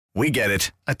We get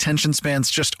it. Attention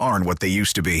spans just aren't what they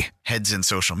used to be. Heads in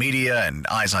social media and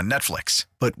eyes on Netflix.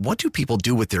 But what do people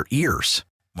do with their ears?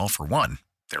 Well, for one,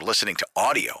 they're listening to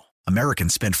audio.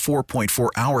 Americans spend 4.4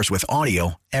 hours with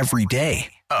audio every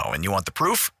day. Oh, and you want the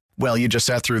proof? Well, you just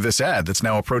sat through this ad that's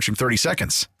now approaching 30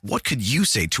 seconds. What could you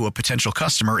say to a potential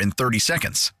customer in 30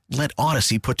 seconds? Let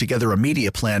Odyssey put together a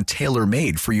media plan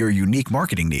tailor-made for your unique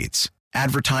marketing needs.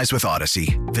 Advertise with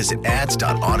Odyssey. Visit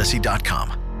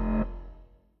ads.odyssey.com.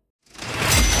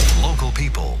 Local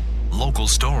people, local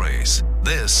stories.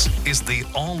 This is the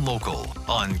All Local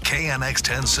on KNX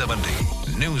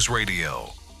 1070 News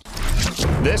Radio.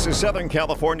 This is Southern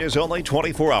California's only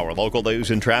 24-hour local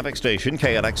news and traffic station,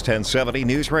 KNX 1070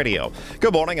 News Radio.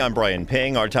 Good morning, I'm Brian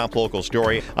Ping. Our top local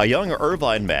story, a young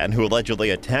Irvine man who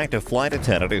allegedly attacked a flight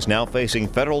attendant is now facing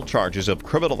federal charges of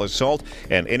criminal assault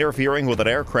and interfering with an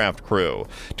aircraft crew.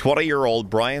 20-year-old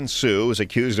Brian Sue is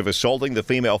accused of assaulting the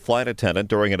female flight attendant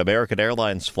during an American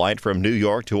Airlines flight from New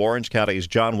York to Orange County's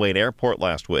John Wayne Airport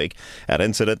last week, an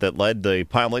incident that led the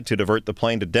pilot to divert the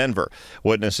plane to Denver.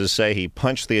 Witnesses say he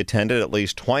punched the attendant at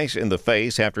least twice in the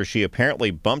face after she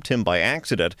apparently bumped him by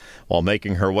accident while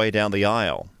making her way down the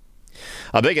aisle.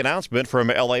 A big announcement from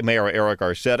L.A. Mayor Eric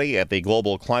Garcetti at the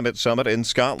Global Climate Summit in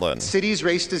Scotland. Cities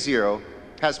Race to Zero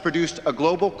has produced a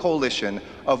global coalition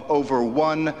of over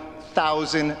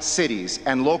 1,000 cities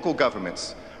and local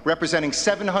governments, representing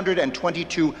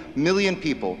 722 million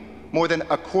people, more than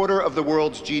a quarter of the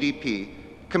world's GDP,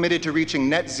 committed to reaching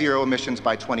net zero emissions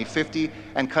by 2050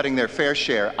 and cutting our fair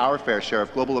share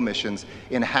of global emissions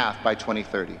in half by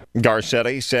 2030.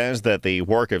 Garcetti says that the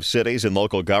work of cities and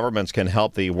local governments can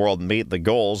help the world meet the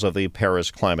goals of the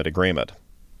Paris Climate Agreement.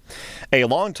 A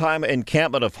long-time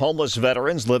encampment of homeless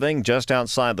veterans living just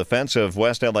outside the fence of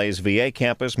West LA's VA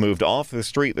campus moved off the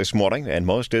street this morning, and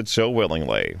most did so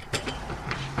willingly.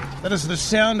 That is the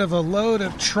sound of a load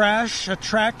of trash, a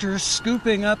tractor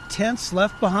scooping up tents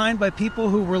left behind by people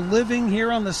who were living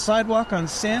here on the sidewalk on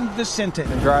San Vicente.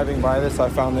 And driving by this, I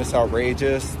found this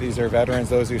outrageous. These are veterans,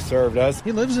 those who served us.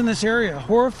 He lives in this area,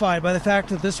 horrified by the fact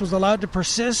that this was allowed to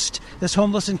persist, this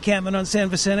homeless encampment on San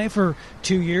Vicente, for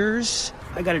 2 years.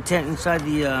 I got a tent inside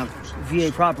the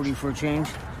VA property for a change.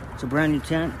 It's a brand new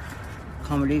tent.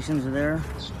 Accommodations are there,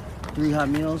 3 hot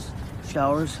meals.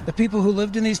 Showers. The people who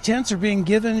lived in these tents are being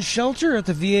given shelter at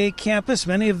the VA campus.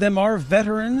 Many of them are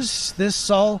veterans. This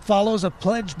all follows a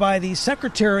pledge by the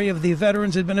Secretary of the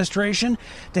Veterans Administration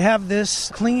to have this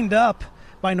cleaned up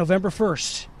by November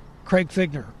 1st. Craig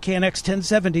Figner, KNX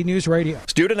 1070 News Radio.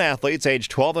 Student athletes age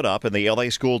 12 and up in the LA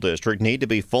School District need to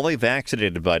be fully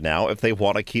vaccinated by now if they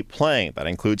want to keep playing. That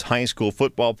includes high school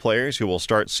football players who will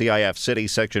start CIF City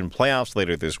Section playoffs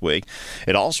later this week.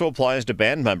 It also applies to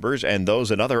band members and those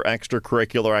in other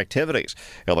extracurricular activities.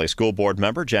 LA School Board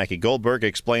member Jackie Goldberg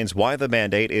explains why the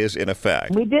mandate is in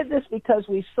effect. We did this because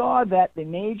we saw that the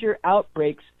major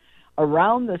outbreaks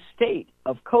around the state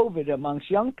of COVID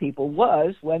amongst young people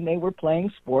was when they were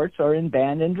playing sports or in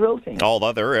band and drill teams. All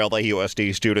other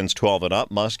LAUSD students 12 and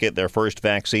up must get their first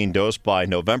vaccine dose by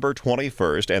November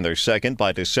 21st and their second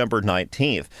by December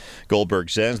 19th.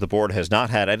 Goldberg says the board has not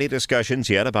had any discussions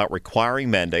yet about requiring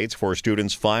mandates for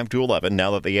students 5 to 11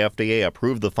 now that the FDA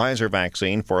approved the Pfizer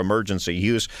vaccine for emergency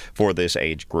use for this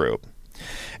age group.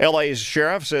 LA's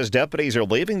sheriff says deputies are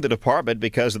leaving the department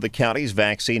because of the county's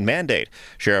vaccine mandate.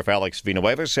 Sheriff Alex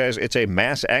Villanueva says it's a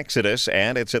mass exodus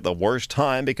and it's at the worst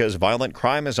time because violent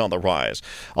crime is on the rise.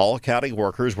 All county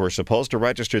workers were supposed to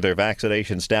register their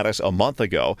vaccination status a month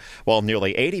ago, while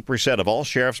nearly 80% of all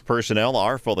sheriff's personnel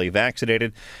are fully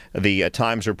vaccinated. The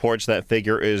Times reports that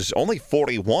figure is only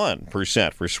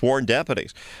 41% for sworn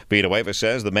deputies. Villanueva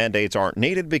says the mandates aren't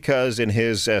needed because, in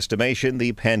his estimation,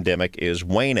 the pandemic is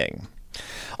waning.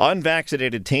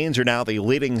 Unvaccinated teens are now the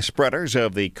leading spreaders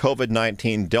of the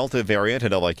COVID-19 Delta variant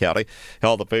in LA County.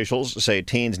 Health officials say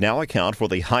teens now account for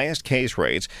the highest case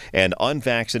rates, and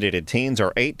unvaccinated teens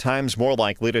are 8 times more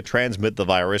likely to transmit the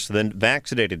virus than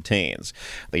vaccinated teens.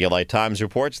 The LA Times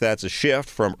reports that's a shift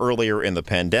from earlier in the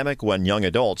pandemic when young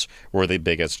adults were the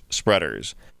biggest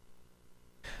spreaders.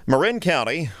 Marin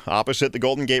County, opposite the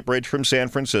Golden Gate Bridge from San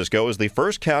Francisco, is the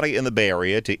first county in the Bay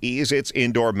Area to ease its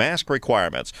indoor mask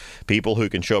requirements. People who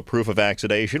can show proof of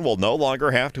vaccination will no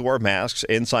longer have to wear masks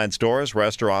inside stores,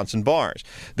 restaurants, and bars.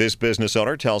 This business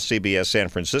owner tells CBS San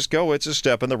Francisco it's a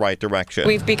step in the right direction.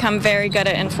 We've become very good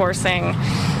at enforcing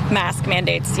mask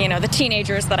mandates. You know, the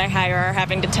teenagers that I hire are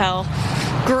having to tell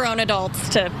grown adults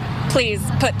to please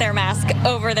put their mask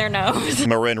over their nose.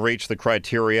 Marin reached the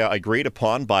criteria agreed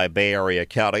upon by Bay Area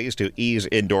counties to ease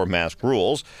indoor mask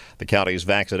rules. The county's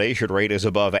vaccination rate is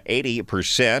above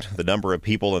 80%. The number of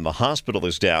people in the hospital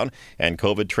is down, and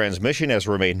COVID transmission has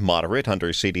remained moderate under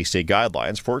CDC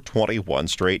guidelines for 21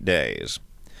 straight days.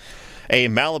 A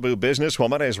Malibu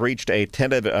businesswoman has reached a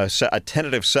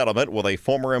tentative settlement with a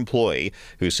former employee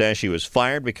who says she was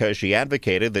fired because she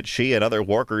advocated that she and other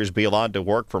workers be allowed to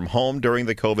work from home during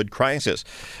the COVID crisis.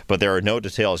 But there are no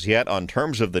details yet on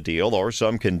terms of the deal or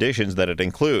some conditions that it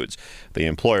includes. The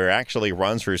employer actually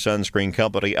runs her sunscreen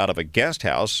company out of a guest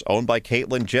house owned by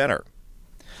Caitlyn Jenner.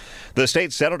 The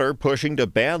state senator pushing to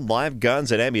ban live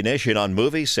guns and ammunition on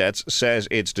movie sets says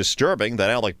it's disturbing that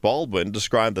Alec Baldwin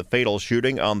described the fatal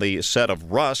shooting on the set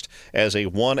of Rust as a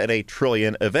 1 in a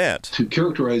trillion event. To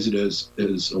characterize it as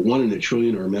a 1 in a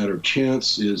trillion or a matter of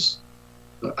chance is,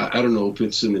 I don't know if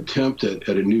it's an attempt at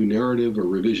a new narrative or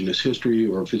revisionist history,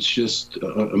 or if it's just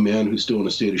a man who's still in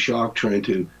a state of shock trying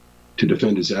to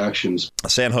defend his actions.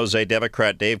 San Jose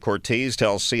Democrat Dave Cortez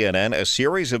tells CNN a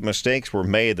series of mistakes were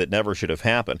made that never should have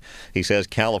happened. He says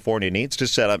California needs to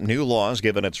set up new laws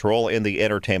given its role in the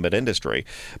entertainment industry.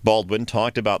 Baldwin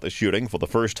talked about the shooting for the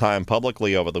first time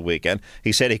publicly over the weekend.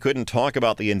 He said he couldn't talk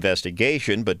about the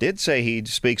investigation, but did say he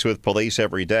speaks with police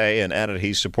every day and added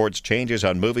he supports changes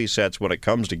on movie sets when it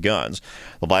comes to guns.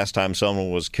 The last time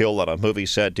someone was killed on a movie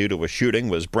set due to a shooting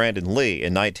was Brandon Lee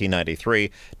in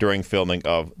 1993 during filming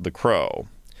of The Crow.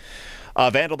 A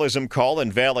vandalism call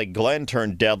in Valley Glen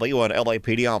turned deadly when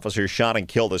LAPD officers shot and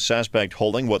killed a suspect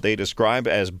holding what they described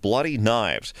as bloody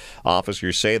knives.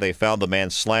 Officers say they found the man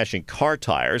slashing car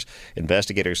tires.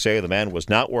 Investigators say the man was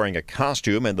not wearing a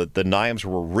costume and that the knives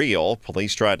were real.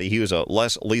 Police tried to use a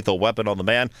less lethal weapon on the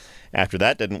man. After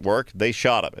that didn't work, they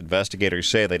shot him. Investigators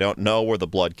say they don't know where the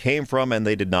blood came from and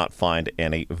they did not find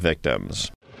any victims.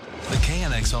 The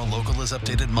KNX All Local is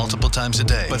updated multiple times a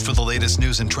day. But for the latest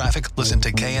news and traffic, listen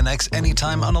to KNX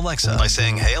anytime on Alexa by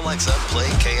saying, "Hey Alexa, play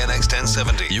KNX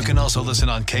 1070. You can also listen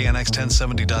on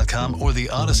KNX1070.com or the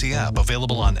Odyssey app,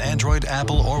 available on Android,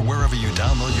 Apple, or wherever you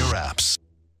download your apps.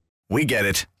 We get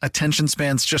it. Attention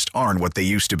spans just aren't what they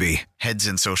used to be. Heads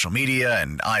in social media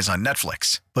and eyes on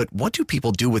Netflix. But what do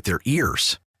people do with their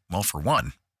ears? Well, for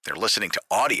one, they're listening to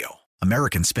audio.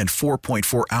 Americans spend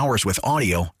 4.4 hours with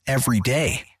audio every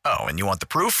day. Oh, and you want the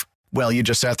proof? Well, you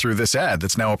just sat through this ad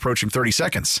that's now approaching 30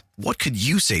 seconds. What could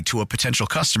you say to a potential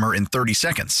customer in 30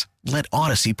 seconds? Let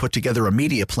Odyssey put together a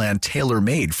media plan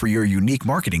tailor-made for your unique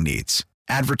marketing needs.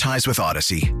 Advertise with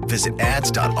Odyssey. Visit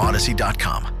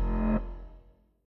ads.odyssey.com.